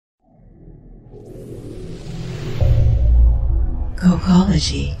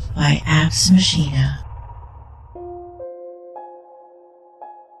Cocology by Machina.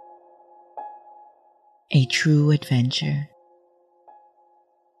 A true adventure.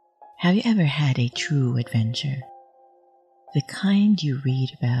 Have you ever had a true adventure? The kind you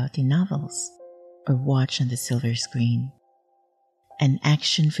read about in novels or watch on the silver screen. An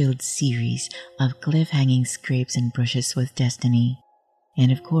action-filled series of cliff-hanging scrapes and brushes with destiny. And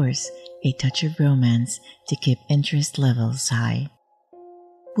of course, a touch of romance to keep interest levels high.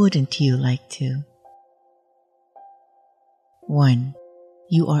 Wouldn't you like to? 1.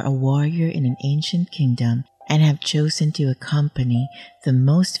 You are a warrior in an ancient kingdom and have chosen to accompany the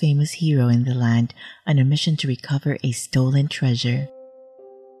most famous hero in the land on a mission to recover a stolen treasure.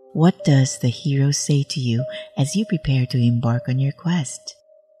 What does the hero say to you as you prepare to embark on your quest?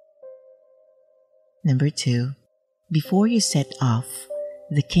 2. Before you set off,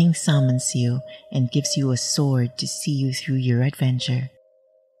 the king summons you and gives you a sword to see you through your adventure.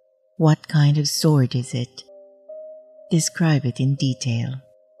 What kind of sword is it? Describe it in detail.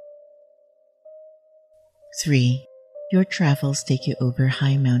 3. Your travels take you over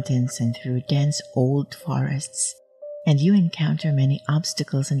high mountains and through dense old forests, and you encounter many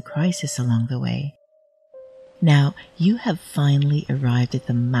obstacles and crises along the way. Now you have finally arrived at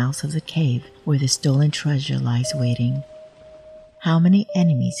the mouth of the cave where the stolen treasure lies waiting. How many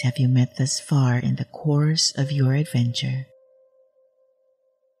enemies have you met thus far in the course of your adventure?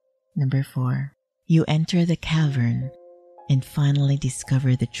 4. You enter the cavern and finally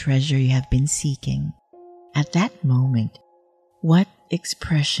discover the treasure you have been seeking. At that moment, what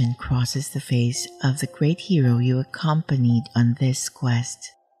expression crosses the face of the great hero you accompanied on this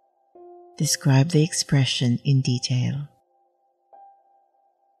quest? Describe the expression in detail.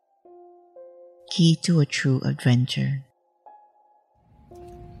 Key to a true adventure.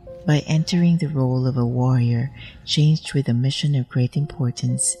 By entering the role of a warrior changed with a mission of great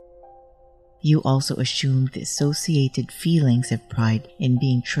importance, you also assume the associated feelings of pride in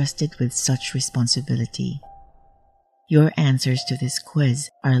being trusted with such responsibility. Your answers to this quiz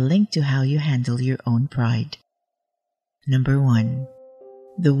are linked to how you handle your own pride. 1.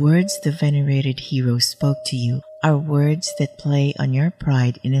 The words the venerated hero spoke to you are words that play on your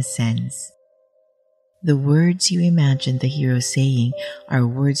pride in a sense. The words you imagine the hero saying are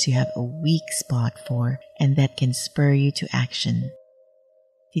words you have a weak spot for and that can spur you to action.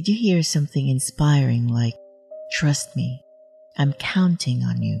 Did you hear something inspiring like, "Trust me, I'm counting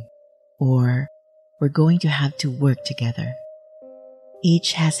on you," or "We're going to have to work together"?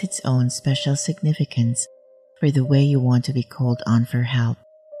 Each has its own special significance for the way you want to be called on for help.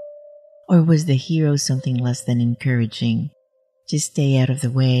 Or was the hero something less than encouraging? Just stay out of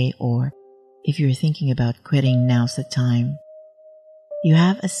the way, or if you're thinking about quitting, now's the time. You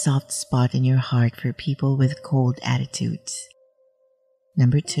have a soft spot in your heart for people with cold attitudes.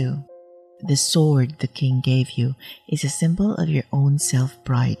 2. The sword the king gave you is a symbol of your own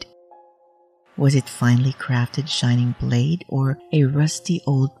self-pride. Was it finely crafted shining blade or a rusty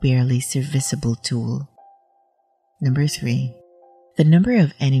old barely serviceable tool? 3. The number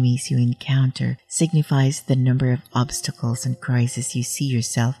of enemies you encounter signifies the number of obstacles and crises you see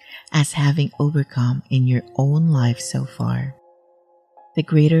yourself as having overcome in your own life so far. The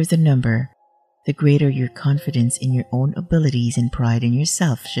greater the number, the greater your confidence in your own abilities and pride in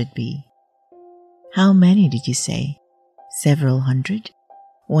yourself should be. How many did you say? Several hundred?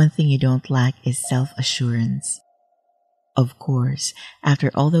 One thing you don't lack is self-assurance. Of course,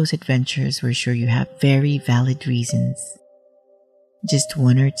 after all those adventures, we're sure you have very valid reasons. Just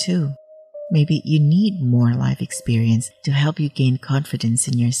 1 or 2. Maybe you need more life experience to help you gain confidence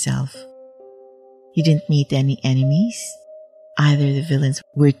in yourself. You didn't meet any enemies? Either the villains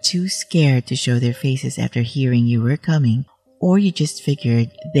were too scared to show their faces after hearing you were coming, or you just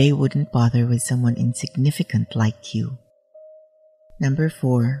figured they wouldn't bother with someone insignificant like you.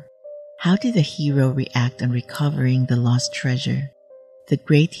 4. How did the hero react on recovering the lost treasure? The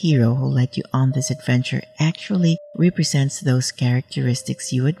great hero who led you on this adventure actually represents those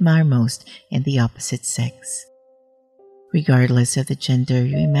characteristics you admire most in the opposite sex, regardless of the gender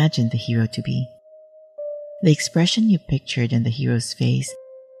you imagine the hero to be. The expression you pictured on the hero's face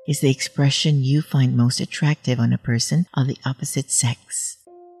is the expression you find most attractive on a person of the opposite sex.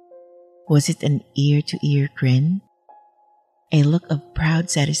 Was it an ear-to-ear grin? A look of proud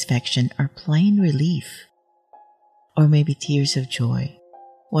satisfaction or plain relief? Or maybe tears of joy?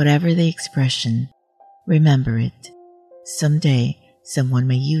 Whatever the expression, remember it. Someday, someone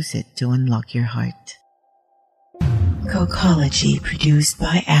may use it to unlock your heart. Cocology produced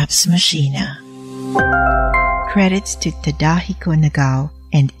by Machina. Credits to Tadahiko Nagao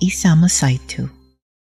and Isamu Saito.